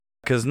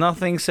because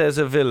nothing says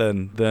a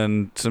villain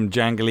than some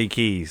jangly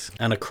keys.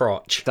 And a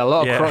crotch. A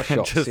lot of crotch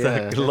shots. Just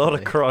a lot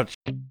of crotch.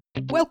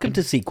 Welcome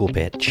to Sequel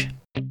Pitch.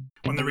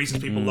 One of the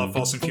reasons people love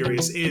Fast and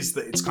Furious is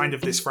that it's kind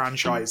of this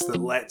franchise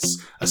that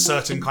lets a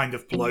certain kind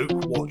of bloke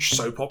watch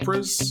soap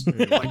operas.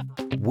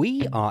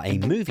 We are a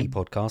movie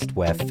podcast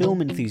where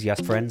film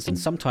enthusiast friends and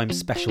sometimes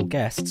special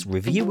guests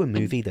review a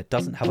movie that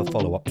doesn't have a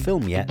follow-up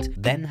film yet,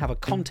 then have a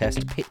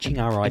contest pitching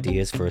our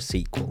ideas for a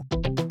sequel.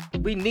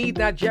 We need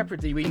that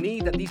Jeopardy. We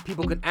need that these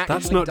people can actually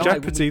That's not die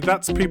Jeopardy,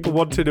 that's people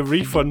wanting a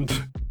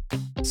refund.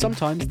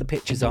 Sometimes the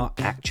pitches are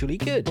actually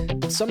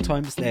good.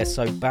 Sometimes they're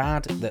so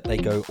bad that they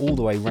go all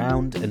the way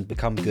round and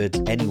become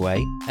good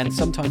anyway. And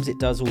sometimes it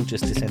does all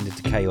just descend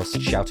into chaos,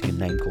 shouting and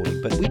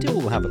name-calling. But we do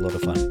all have a lot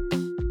of fun.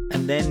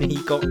 And then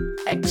he got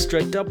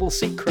extra double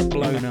secret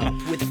blown up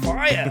with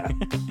fire.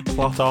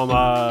 Plot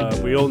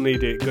armor, we all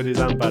need it, goodies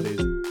and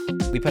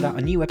baddies. We put out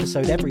a new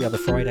episode every other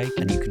Friday,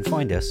 and you can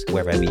find us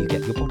wherever you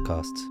get your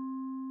podcasts.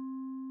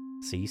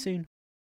 See you soon.